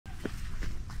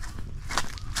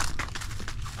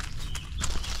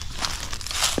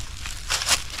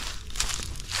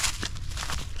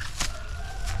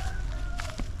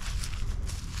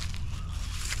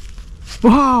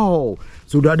Wow,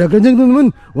 sudah ada kencang teman-teman.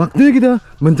 Waktunya kita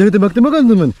mencari tembak-tembakan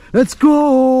teman-teman. Let's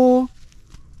go.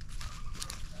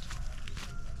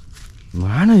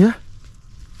 Mana ya?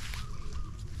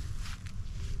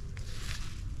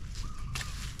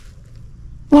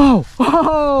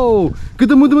 Wow,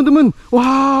 ketemu teman-teman.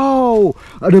 Wow,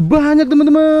 ada banyak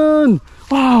teman-teman.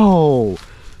 Wow,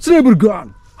 sniper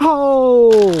gun.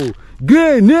 Wow,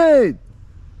 grenade.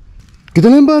 Kita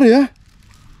lempar ya.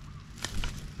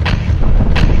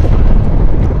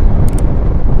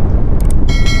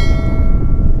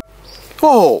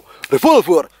 Oh,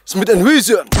 revolver, Smith &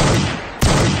 Wesson.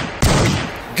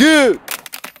 Good.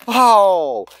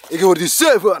 Wow,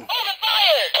 AK47.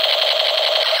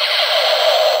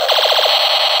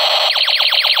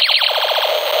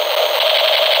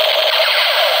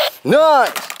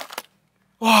 Nice.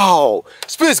 Wow,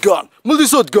 space gun,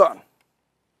 multi-shot gun.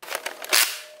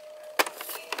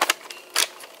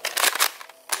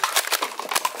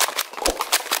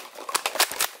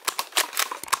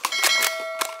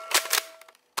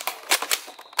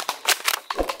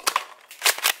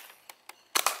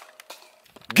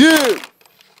 Good.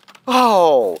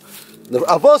 Oh, the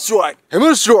advanced strike,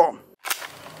 hammer storm.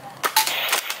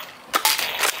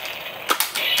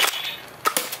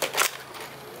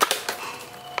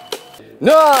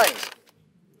 Nice.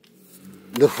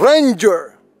 The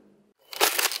Ranger.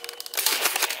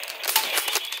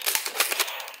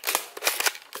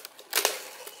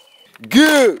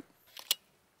 Good.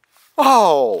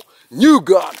 Oh, new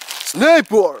gun,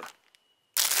 sniper.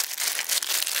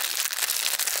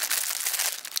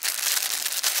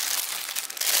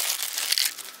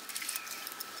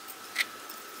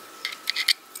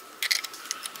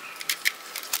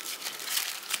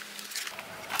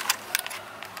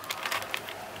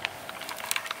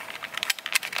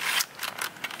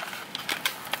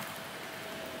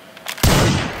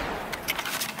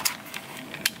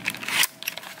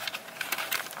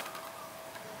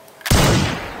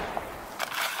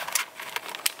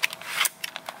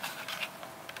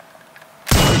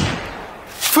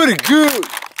 Very good.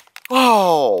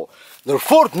 Wow, the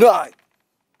Fortnite.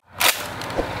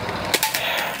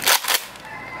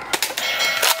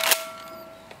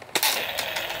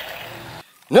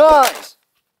 Nice.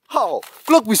 How?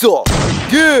 Clock pistol.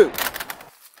 Good.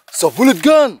 Soft bullet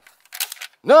gun.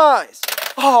 Nice.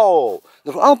 Oh,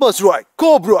 the Alpha Strike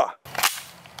Cobra.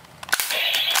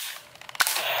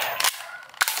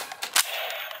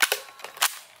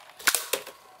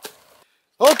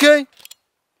 Okay.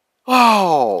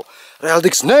 Wow,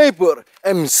 realistic sniper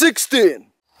M16.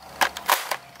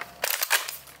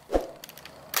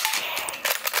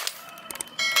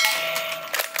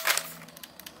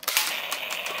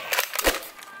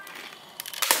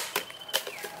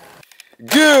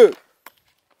 Good.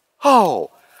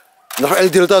 Oh,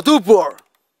 Nerf Delta Trooper.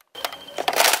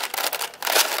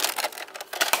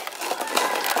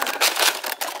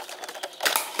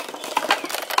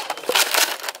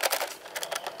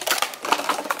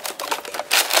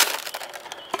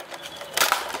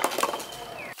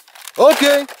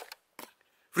 Okay.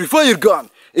 Free fire gun,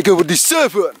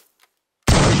 AK47.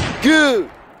 Good.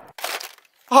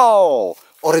 Oh,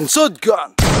 orange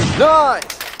shotgun.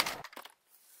 Nice.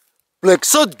 Black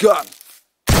shotgun.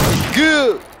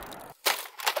 Good.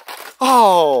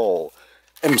 Oh,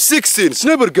 M16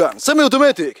 sniper gun,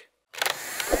 semi-automatic.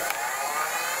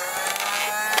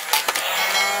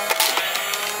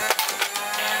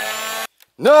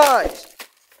 Nice.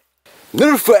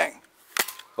 Nerf.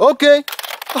 Okay.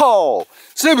 Oh,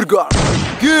 sniper gun.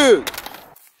 Good.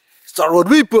 Star Wars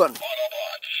weapon.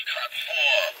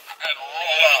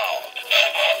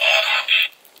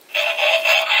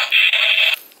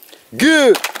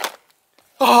 Good.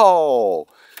 Oh,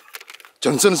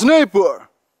 Johnson sniper.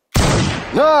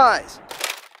 Nice.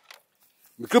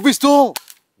 Micro pistol.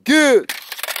 Good.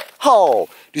 Oh,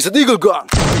 Desert Eagle gun.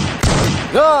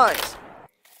 Nice.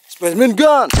 Spaceman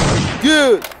gun.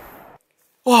 Good.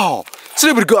 Wow,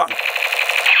 sniper gun.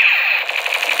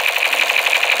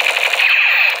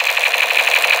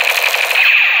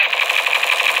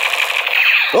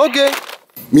 Okay,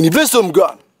 mini blossom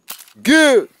gun.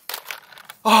 Good.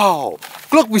 Oh,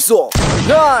 clock pistol.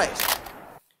 Nice.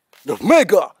 The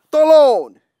Mega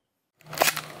Talon.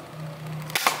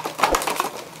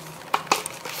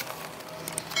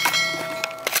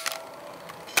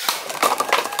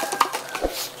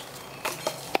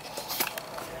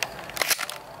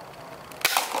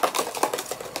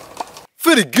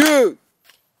 Very good.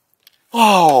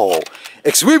 Oh,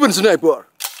 X-Weapon Sniper.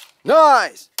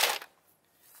 Nice.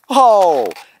 Oh,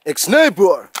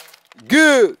 X-Sniper.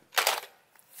 Good.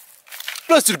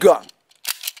 Blaster gun.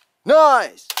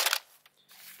 Nice.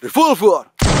 Revolver.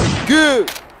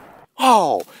 Good.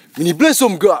 Oh, mini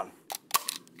blossom gun.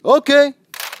 Okay.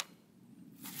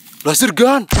 Laser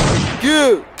gun.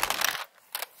 Good.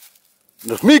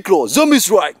 Nerf micro zombie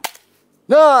strike.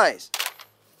 Nice.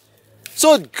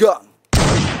 Shotgun.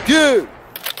 Good.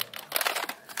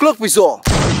 Glock pistol.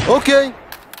 Okay.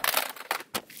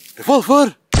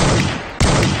 Revolver.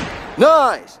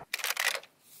 Nice.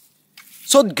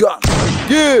 Shotgun.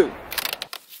 Good.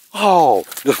 Oh,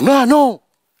 Nerf nano.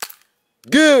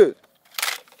 Good.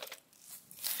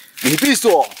 Mini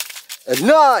pistol. A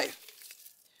knife.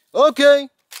 Okay.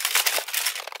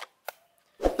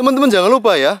 Teman-teman jangan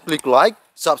lupa ya, klik like,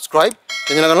 subscribe,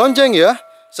 dan nyalakan lonceng ya.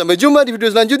 Sampai jumpa di video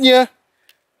selanjutnya.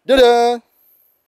 Dadah.